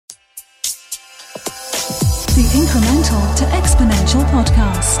the Incremental to Exponential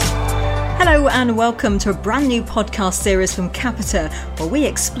podcast. Hello and welcome to a brand new podcast series from Capita, where we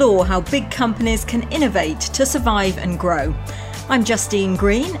explore how big companies can innovate to survive and grow. I'm Justine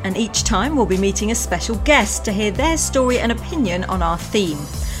Green, and each time we'll be meeting a special guest to hear their story and opinion on our theme.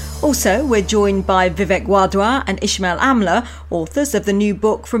 Also, we're joined by Vivek Wadhwa and Ismail Amla, authors of the new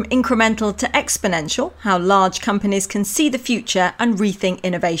book From Incremental to Exponential, How Large Companies Can See the Future and Rethink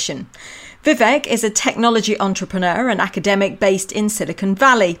Innovation. Vivek is a technology entrepreneur and academic based in Silicon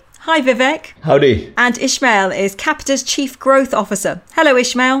Valley. Hi Vivek. Howdy. And Ismail is Capita's Chief Growth Officer. Hello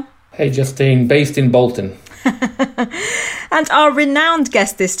Ismail. Hey Justine, based in Bolton. And our renowned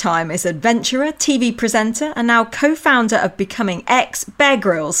guest this time is adventurer, TV presenter and now co-founder of BecomingX, Bear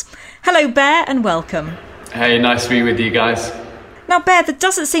Grylls. Hello Bear and welcome. Hey, nice to be with you guys. Now Bear, there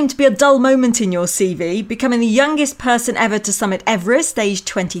doesn't seem to be a dull moment in your CV, becoming the youngest person ever to summit Everest, aged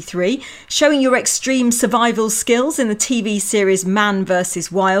 23, showing your extreme survival skills in the TV series Man vs.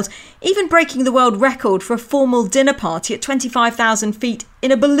 Wild, even breaking the world record for a formal dinner party at 25,000 feet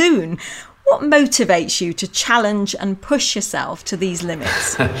in a balloon. What motivates you to challenge and push yourself to these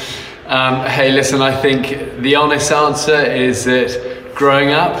limits? Hey, listen, I think the honest answer is that growing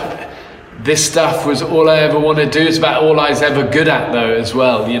up, this stuff was all I ever wanted to do. It's about all I was ever good at, though, as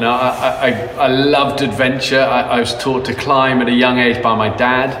well. You know, I loved adventure. I was taught to climb at a young age by my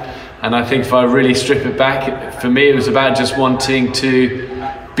dad. And I think if I really strip it back, for me, it was about just wanting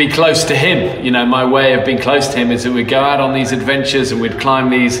to be close to him. You know, my way of being close to him is that we'd go out on these adventures and we'd climb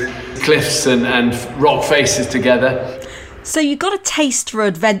these cliffs and rock faces together. So you got a taste for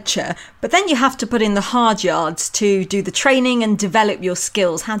adventure, but then you have to put in the hard yards to do the training and develop your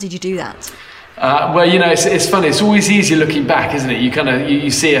skills. How did you do that? Well, you know, it's funny. It's always easy looking back, isn't it? You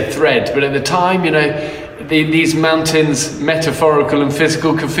see a thread, but at the time, you know, these mountains, metaphorical and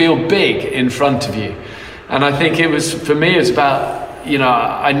physical, can feel big in front of you. And I think for me, it was about, you know,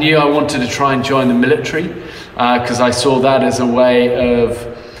 I knew I wanted to try and join the military because I saw that as a way of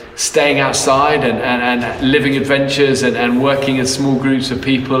staying outside and living adventures and working in small groups of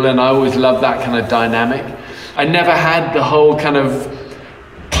people, and I always loved that kind of dynamic. I never had the whole kind of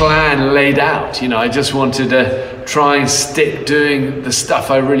plan laid out, you know, I just wanted to try and stick doing the stuff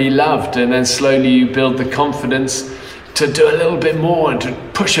I really loved, and then slowly you build the confidence to do a little bit more and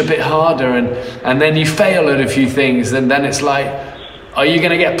to push a bit harder, and then you fail at a few things, and then it's like, are you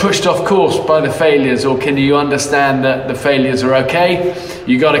going to get pushed off course by the failures, or can you understand that the failures are okay?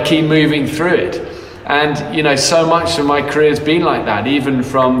 You got to keep moving through it. And, you know, so much of my career has been like that, even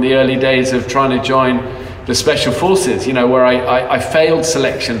from the early days of trying to join the Special Forces, you know, where I failed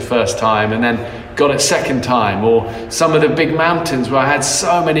selection first time and then got it second time, or some of the big mountains where I had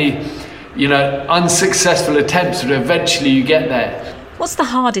so many, you know, unsuccessful attempts, but eventually you get there. What's the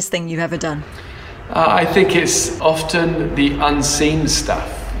hardest thing you've ever done? I think it's often the unseen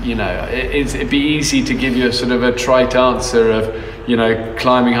stuff. You know, it'd be easy to give you a sort of a trite answer of, you know,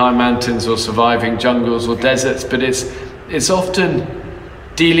 climbing high mountains or surviving jungles or deserts, but it's often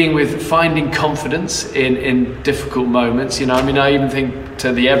dealing with finding confidence in difficult moments. You know, I mean, I even think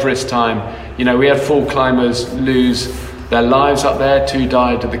to the Everest time, you know, we had 4 climbers lose their lives up there. 2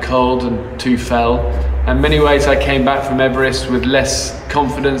 died of the cold and 2 fell. And in many ways I came back from Everest with less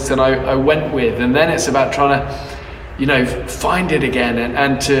confidence than I went with. And then it's about trying to, you know, find it again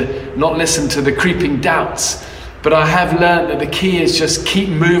and to not listen to the creeping doubts. But I have learned that the key is just keep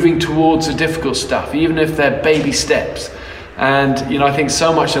moving towards the difficult stuff, even if they're baby steps. And, you know, I think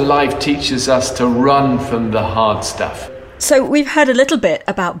so much of life teaches us to run from the hard stuff. So we've heard a little bit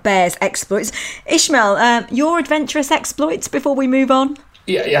about Bear's exploits. Ishmael, your adventurous exploits before we move on?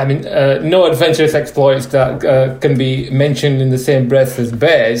 Yeah. I mean, no adventurous exploits that can be mentioned in the same breath as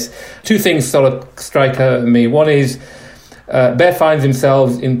Bear's. 2 things sort of strike out at me. One is Bear finds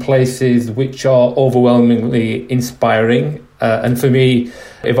himself in places which are overwhelmingly inspiring. And for me,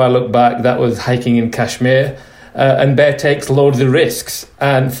 if I look back, that was hiking in Kashmir. And Bear takes loads of risks.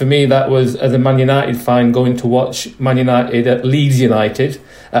 And for me, that was, as a Man United fan, going to watch Man United at Leeds United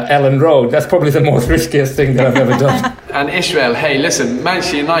at Ellen Road. That's probably the most riskiest thing that I've ever done. And Ishmael, hey, listen,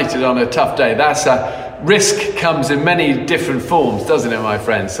 Manchester United on a tough day, that's a risk comes in many different forms, doesn't it, my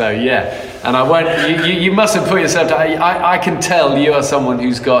friend? So, yeah. And I won't, you mustn't put yourself down. I can tell you are someone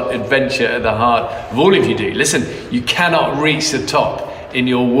who's got adventure at the heart of all of you do. Listen, you cannot reach the top in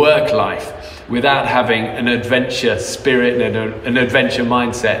your work life without having an adventure spirit and an adventure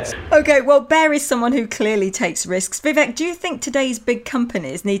mindset. Okay, well, Bear is someone who clearly takes risks. Vivek, do you think today's big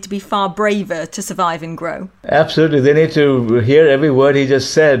companies need to be far braver to survive and grow? Absolutely. They need to hear every word he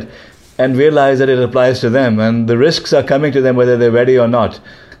just said and realize that it applies to them. And the risks are coming to them whether they're ready or not.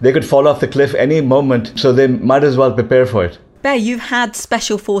 They could fall off the cliff any moment, so they might as well prepare for it. Bear, you've had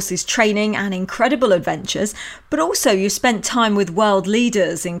special forces training and incredible adventures, but also you've spent time with world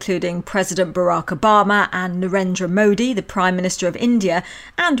leaders, including President Barack Obama and Narendra Modi, the Prime Minister of India,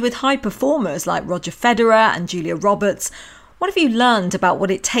 and with high performers like Roger Federer and Julia Roberts. What have you learned about what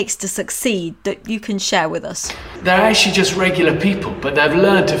it takes to succeed that you can share with us? They're actually just regular people, but they've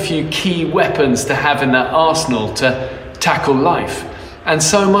learned a few key weapons to have in their arsenal to tackle life. And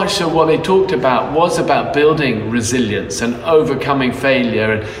so much of what they talked about was about building resilience and overcoming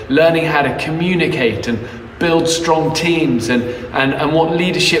failure and learning how to communicate and build strong teams and what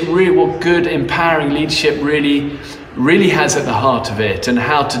leadership really, what good empowering leadership really has at the heart of it, and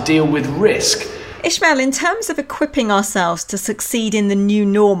how to deal with risk. Ismail, in terms of equipping ourselves to succeed in the new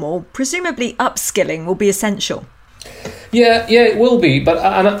normal, presumably upskilling will be essential. Yeah, it will be, but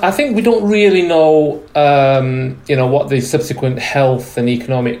I think we don't really know, what the subsequent health and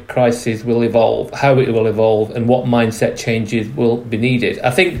economic crisis will evolve, how it will evolve, and what mindset changes will be needed.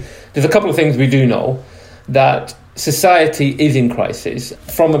 I think there's a couple of things we do know: that society is in crisis.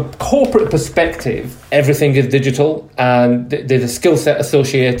 From a corporate perspective, everything is digital, and there's a skill set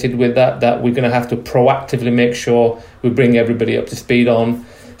associated with that we're going to have to proactively make sure we bring everybody up to speed on.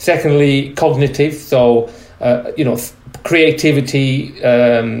 Secondly, cognitive, so creativity,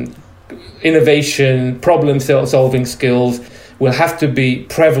 innovation, problem-solving skills will have to be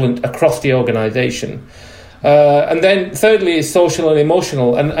prevalent across the organisation. And then thirdly is social and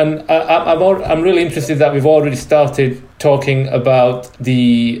emotional. And I'm really interested that we've already started talking about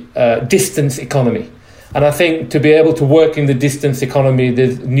the distance economy. And I think to be able to work in the distance economy,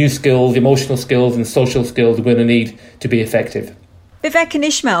 there's new skills, emotional skills and social skills we're going to need to be effective. Vivek and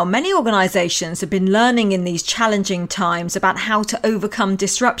Ismail, many organisations have been learning in these challenging times about how to overcome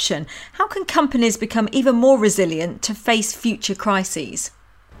disruption. How can companies become even more resilient to face future crises?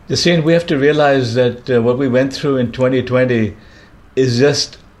 Justine, we have to realize that what we went through in 2020 is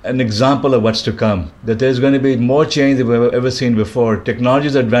just an example of what's to come, that there's going to be more change than we've ever seen before.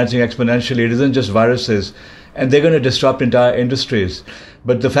 Technologies are advancing exponentially. It isn't just viruses, and they're going to disrupt entire industries.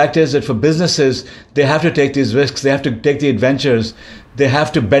 But the fact is that for businesses, they have to take these risks. They have to take the adventures. They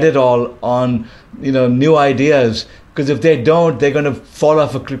have to bet it all on, new ideas. Because if they don't, they're going to fall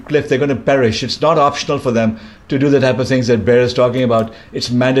off a cliff. They're going to perish. It's not optional for them to do the type of things that Bear is talking about.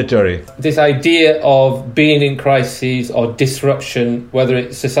 It's mandatory. This idea of being in crisis or disruption, whether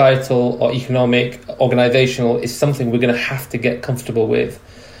it's societal or economic, organizational, is something we're going to have to get comfortable with.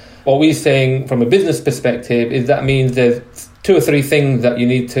 What we're saying from a business perspective is that means there's 2 or 3 things that you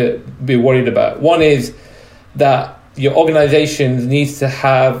need to be worried about. One is that your organization needs to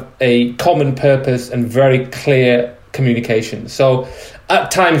have a common purpose and very clear communication. So at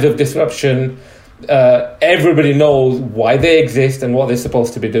times of disruption, everybody knows why they exist and what they're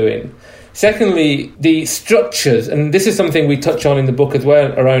supposed to be doing. Secondly, the structures, and this is something we touch on in the book as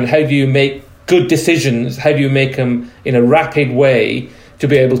well, around how do you make good decisions, how do you make them in a rapid way to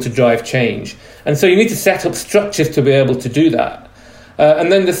be able to drive change. And so you need to set up structures to be able to do that.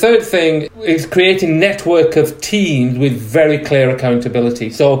 And then the third thing is creating a network of teams with very clear accountability.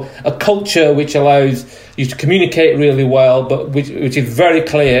 So a culture which allows you to communicate really well, but which is very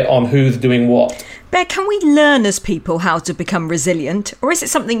clear on who's doing what. Bear, can we learn as people how to become resilient, or is it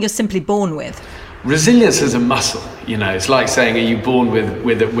something you're simply born with? Resilience is a muscle. It's like saying, are you born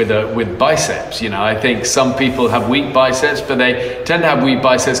with biceps? I think some people have weak biceps, but they tend to have weak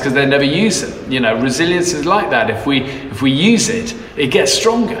biceps because they never use them. Resilience is like that. If we use it, it gets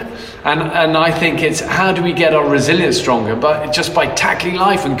stronger. And I think it's how do we get our resilience stronger? But just by tackling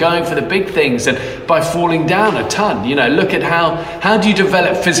life and going for the big things, and by falling down a ton. Look at how do you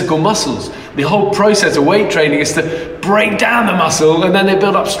develop physical muscles? The whole process of weight training is to break down the muscle and then they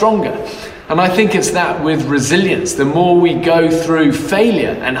build up stronger. And I think it's that with resilience. The more we go through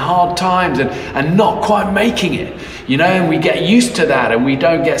failure and hard times and not quite making it, and we get used to that and we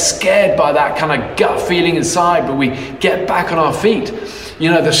don't get scared by that kind of gut feeling inside, but we get back on our feet,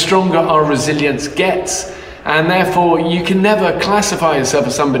 the stronger our resilience gets. And therefore, you can never classify yourself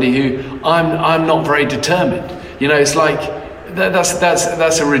as somebody who I'm not very determined. It's like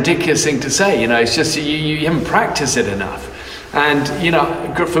that's a ridiculous thing to say. It's just you haven't practiced it enough. And,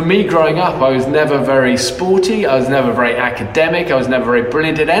 for me growing up, I was never very sporty. I was never very academic. I was never very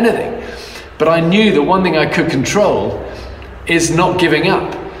brilliant at anything. But I knew the one thing I could control is not giving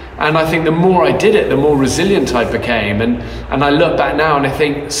up. And I think the more I did it, the more resilient I became. And I look back now and I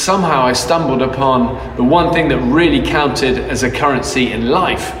think somehow I stumbled upon the one thing that really counted as a currency in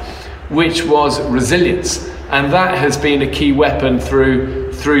life, which was resilience. And that has been a key weapon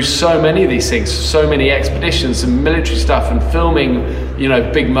through through so many of these things, so many expeditions and military stuff and filming,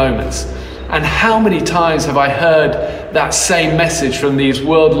 big moments. And how many times have I heard that same message from these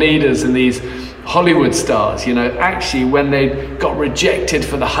world leaders and these Hollywood stars, actually when they got rejected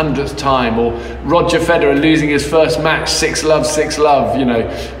for the 100th time, or Roger Federer losing his first match,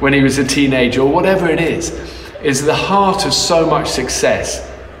 6-love, when he was a teenager, or whatever it is the heart of so much success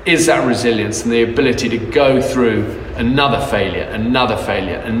is that resilience and the ability to go through another failure,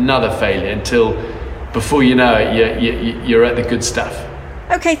 until before you know it, you're at the good stuff.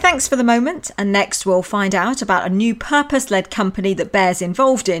 Okay, thanks for the moment. And next we'll find out about a new purpose-led company that Bear's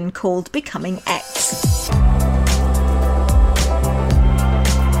involved in called BecomingX.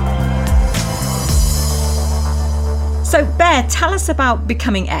 So Bear, tell us about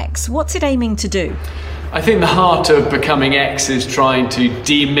BecomingX. What's it aiming to do? I think the heart of BecomingX is trying to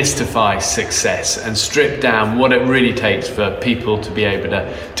demystify success and strip down what it really takes for people to be able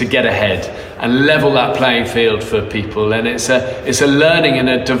to get ahead and level that playing field for people. And it's a learning and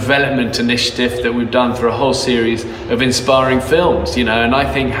a development initiative that we've done through a whole series of inspiring films, and I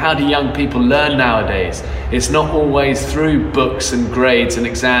think, how do young people learn nowadays? It's not always through books and grades and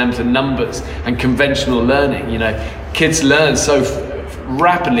exams and numbers and conventional learning. Kids learn so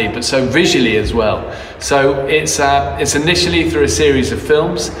rapidly, but so visually as well. So it's initially through a series of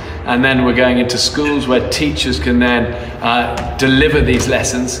films, and then we're going into schools where teachers can then deliver these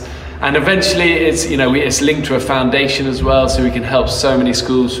lessons. And eventually it's linked to a foundation as well, so we can help so many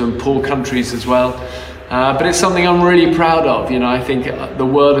schools from poor countries as well. But it's something I'm really proud of. I think the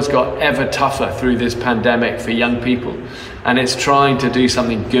world has got ever tougher through this pandemic for young people, and it's trying to do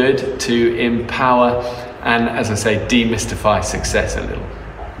something good to empower and, as I say, demystify success a little.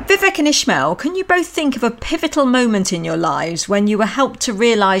 Vivek and Ismail, can you both think of a pivotal moment in your lives when you were helped to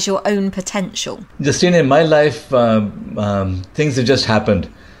realise your own potential? Justine, in my life, things have just happened.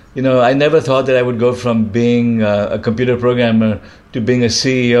 I never thought that I would go from being a computer programmer to being a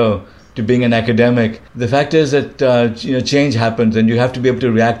CEO to being an academic. The fact is that change happens, and you have to be able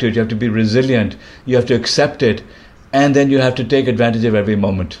to react to it. You have to be resilient. You have to accept it, and then you have to take advantage of every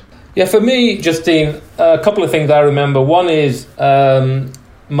moment. Yeah, for me, Justine, a couple of things I remember. One is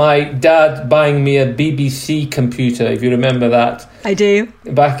my dad buying me a BBC computer, if you remember that. I do.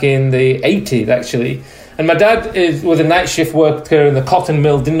 Back in the 80s, actually. And my dad was a night shift worker in the cotton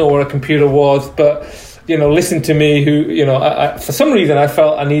mill, didn't know what a computer was, but, listened to me, I, for some reason I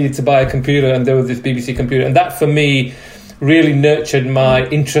felt I needed to buy a computer, and there was this BBC computer. And that, for me, really nurtured my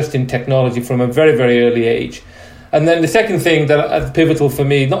interest in technology from a very, very early age. And then the second thing that is pivotal for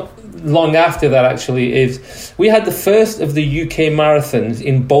me, not long after that actually, is we had the first of the UK marathons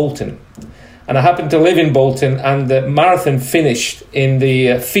in Bolton. And I happened to live in Bolton, and the marathon finished in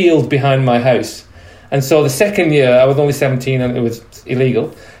the field behind my house. And so the second year, I was only 17 and it was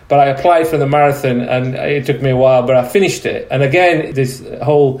illegal, but I applied for the marathon, and it took me a while, but I finished it. And again, this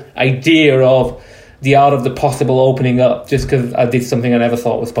whole idea of the art of the possible opening up, just because I did something I never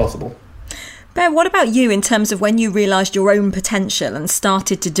thought was possible. Bear, what about you in terms of when you realised your own potential and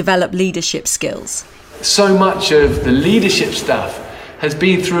started to develop leadership skills? So much of the leadership stuff has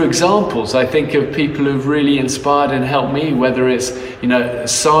been through examples, I think, of people who've really inspired and helped me, whether it's,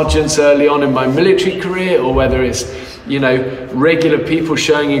 sergeants early on in my military career, or whether it's, regular people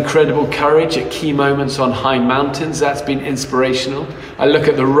showing incredible courage at key moments on high mountains. That's been inspirational. I look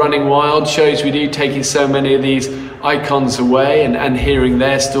at the Running Wild shows we do, taking so many of these icons away and hearing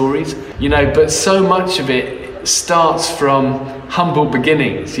their stories, but so much of it starts from humble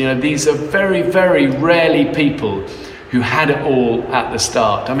beginnings. These are very, very rarely people who had it all at the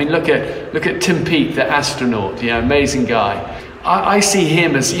start. I mean, look at Tim Peake, the astronaut, amazing guy. I see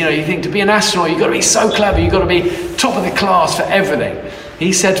him as, you think to be an astronaut, you've got to be so clever, you've got to be top of the class for everything.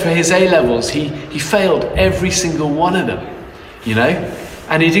 He said for his A-levels, he failed every single one of them,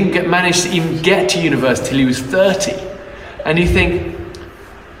 and he didn't manage to even get to university till he was 30. And you think,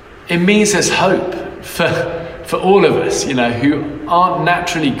 it means there's hope for all of us, who aren't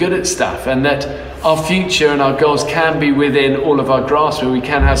naturally good at stuff, and that our future and our goals can be within all of our grasp, where we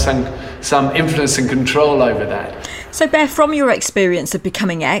can have some influence and control over that. So Bear, from your experience of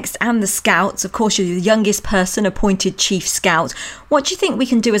BecomingX and the Scouts, of course you're the youngest person appointed Chief Scout, what do you think we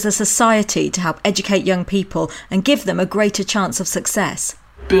can do as a society to help educate young people and give them a greater chance of success?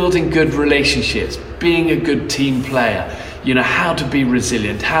 Building good relationships, being a good team player, how to be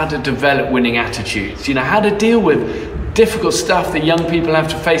resilient, how to develop winning attitudes, how to deal with difficult stuff that young people have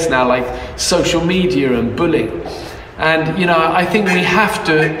to face now, like social media and bullying. And, I think we have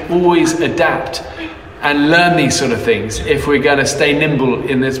to always adapt and learn these sort of things if we're going to stay nimble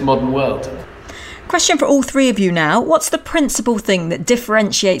in this modern world. Question for all three of you now. What's the principal thing that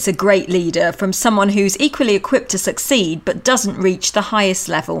differentiates a great leader from someone who's equally equipped to succeed but doesn't reach the highest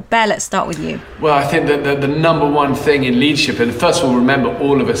level? Bear, let's start with you. Well, I think that the number one thing in leadership, and first of all, remember,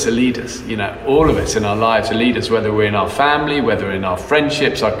 all of us are leaders. All of us in our lives are leaders, whether we're in our family, whether in our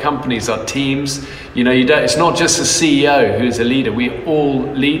friendships, our companies, our teams. It's not just a CEO who's a leader. We're all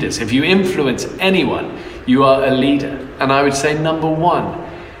leaders. If you influence anyone, you are a leader. And I would say number one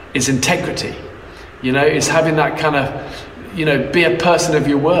is integrity. Is having that kind of, be a person of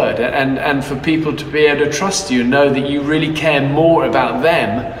your word, and for people to be able to trust you and know that you really care more about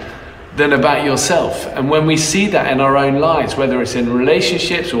them than about yourself. And when we see that in our own lives, whether it's in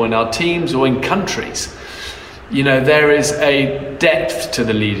relationships or in our teams or in countries, there is a depth to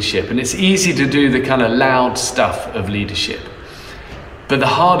the leadership, and it's easy to do the kind of loud stuff of leadership. But the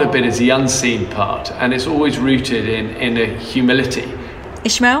harder bit is the unseen part, and it's always rooted in a humility.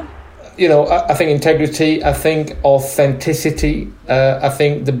 Ismail? I think integrity, I think authenticity, I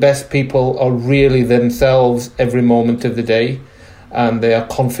think the best people are really themselves every moment of the day, and they are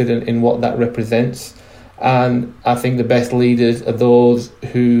confident in what that represents. And I think the best leaders are those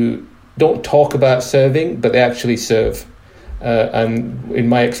who don't talk about serving, but they actually serve. And in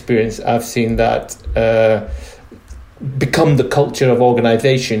my experience, I've seen that become the culture of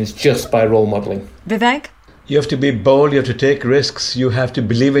organizations just by role modeling. Vivek? You have to be bold, you have to take risks, you have to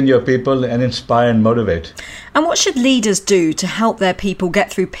believe in your people and inspire and motivate. And what should leaders do to help their people get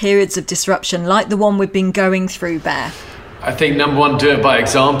through periods of disruption like the one we've been going through, Bear? I think number one, do it by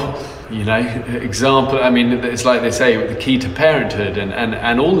example. Example, it's like they say, the key to parenthood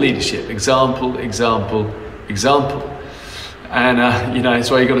and all leadership, example. And, it's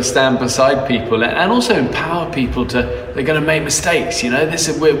why you've got to stand beside people and also empower people they're going to make mistakes.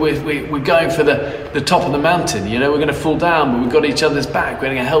 We're going for the top of the mountain. We're going to fall down, but we've got each other's back. We're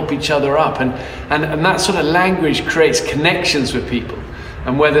going to help each other up. And that sort of language creates connections with people.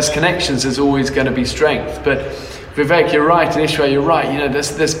 And where there's connections, there's always going to be strength. But Vivek, you're right, and Ishwa, you're right.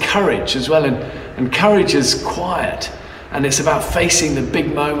 There's courage as well. And courage is quiet. And it's about facing the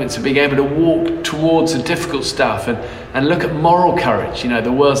big moments and being able to walk towards the difficult stuff and look at moral courage.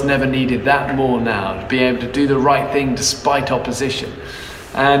 The world's never needed that more now, to be able to do the right thing despite opposition.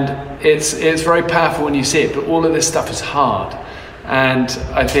 And it's very powerful when you see it, but all of this stuff is hard. And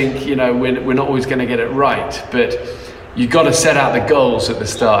I think, we're not always going to get it right, but you've got to set out the goals at the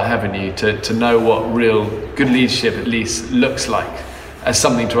start, haven't you, to know what real good leadership at least looks like as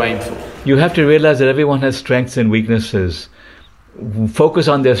something to aim for. You have to realize that everyone has strengths and weaknesses. Focus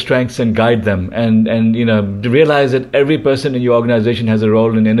on their strengths and guide them, and realize that every person in your organization has a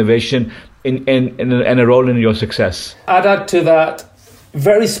role in innovation and a role in your success. I'd add to that,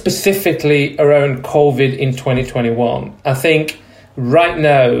 very specifically around COVID in 2021. I think right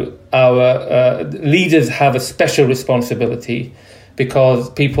now our leaders have a special responsibility because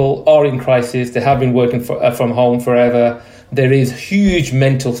people are in crisis. They have been working from home forever. There is huge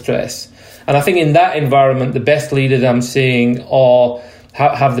mental stress. And I think in that environment, the best leaders I'm seeing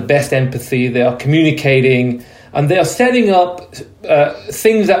have the best empathy. They are communicating and they are setting up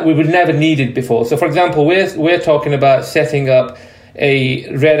things that we would never needed before. So, for example, we're talking about setting up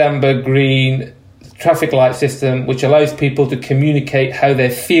a red, amber, green traffic light system which allows people to communicate how they're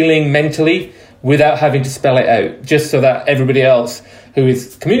feeling mentally without having to spell it out, just so that everybody else who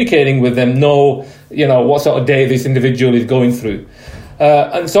is communicating with them know, what sort of day this individual is going through.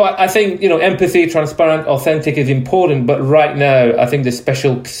 And so I think, empathy, transparent, authentic is important. But right now, I think there's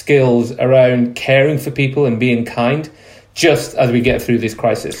special skills around caring for people and being kind, just as we get through this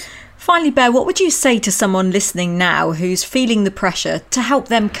crisis. Finally, Bear, what would you say to someone listening now who's feeling the pressure to help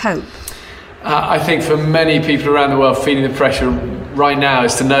them cope? I think for many people around the world feeling the pressure right now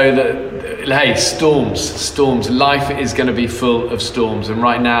is to know that, hey, storms, life is going to be full of storms. And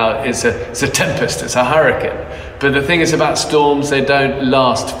right now it's a tempest, it's a hurricane. But the thing is about storms, they don't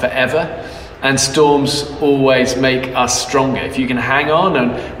last forever. And storms always make us stronger. If you can hang on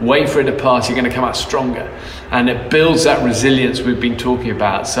and wait for it to pass, you're going to come out stronger. And it builds that resilience we've been talking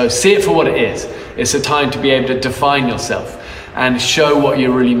about. So see it for what it is. It's a time to be able to define yourself and show what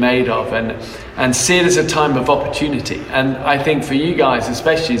you're really made of, and see it as a time of opportunity. And I think for you guys,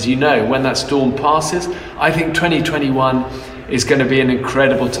 especially as when that storm passes, I think 2021 is going to be an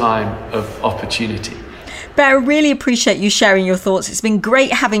incredible time of opportunity. Bear, I really appreciate you sharing your thoughts. It's been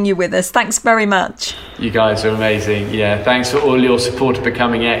great having you with us. Thanks very much. You guys are amazing. Yeah, thanks for all your support of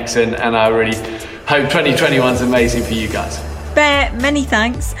BecomingX, and I really hope 2021 is amazing for you guys. Bear, many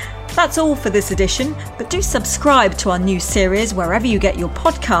thanks. That's all for this edition, but do subscribe to our new series wherever you get your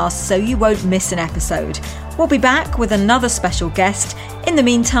podcasts so you won't miss an episode. We'll be back with another special guest. In the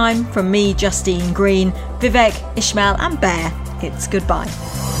meantime, from me, Justine Green, Vivek, Ismail and Bear, it's goodbye.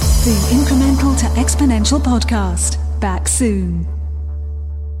 The Incremental to Exponential podcast. Back soon.